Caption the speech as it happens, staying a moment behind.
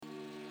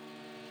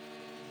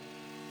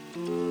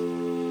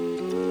Dreaming,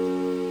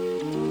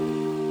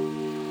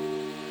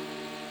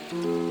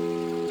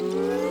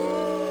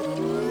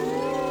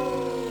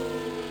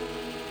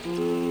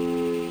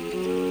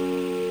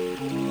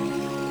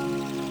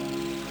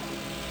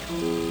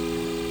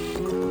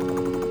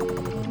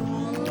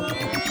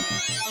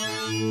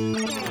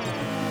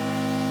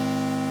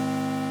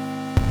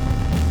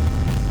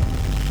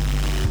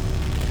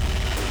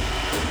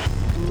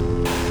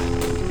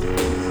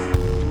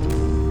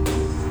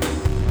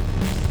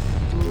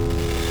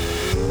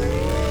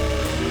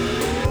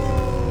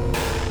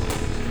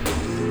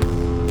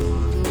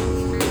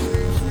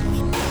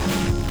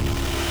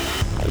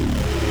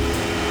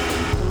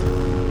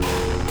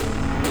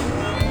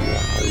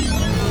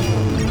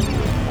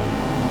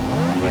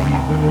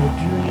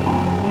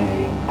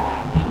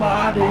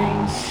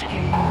 plotting,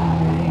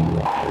 scheming,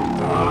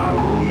 are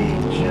we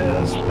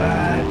just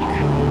bad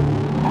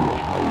code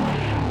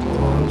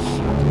or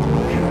some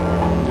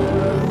kind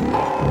of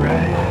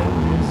grand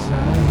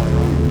design?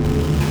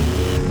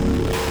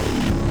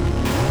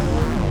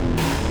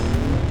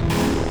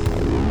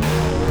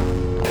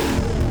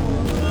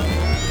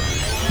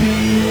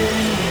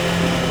 Being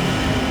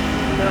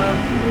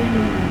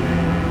nothingness,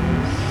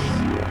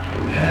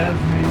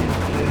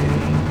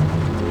 everything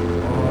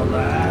all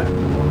at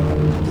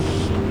once,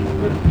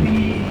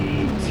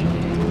 repeating,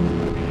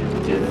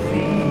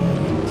 defeating,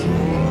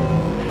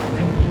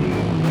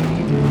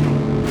 completing,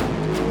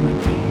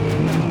 repeating.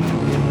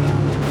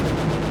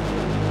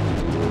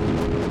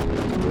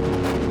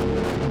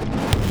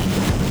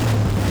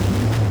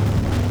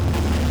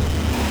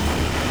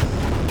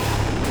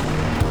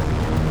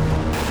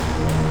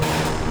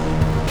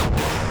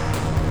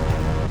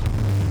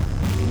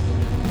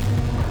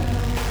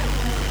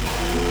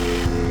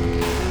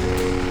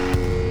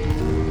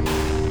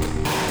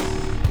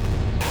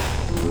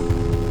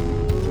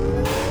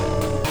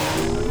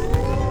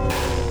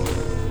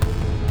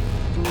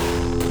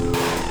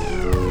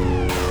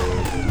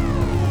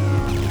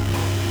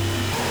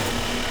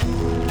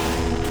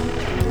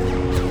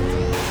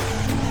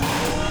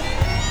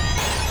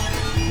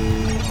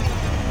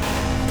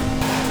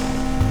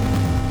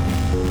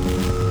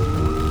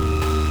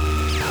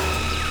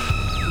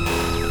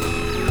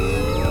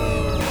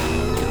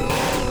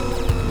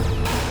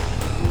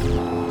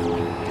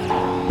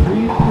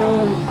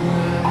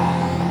 Pre-programmed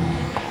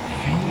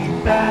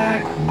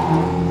feedback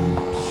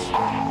loops,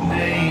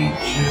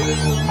 nature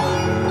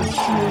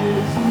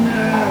versus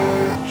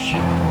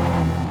nurture.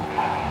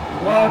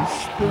 What's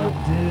the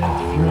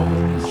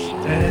difference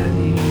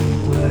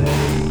anyway?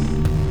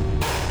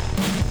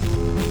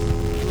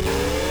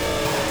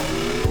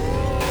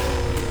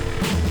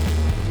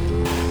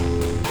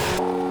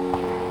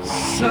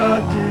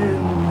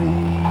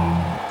 Suddenly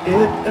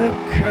it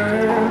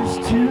occurs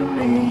to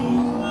me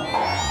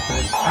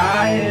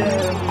I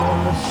am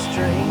a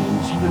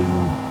strange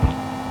loop.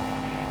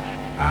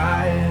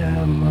 I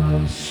am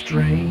a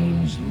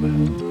strange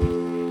loop.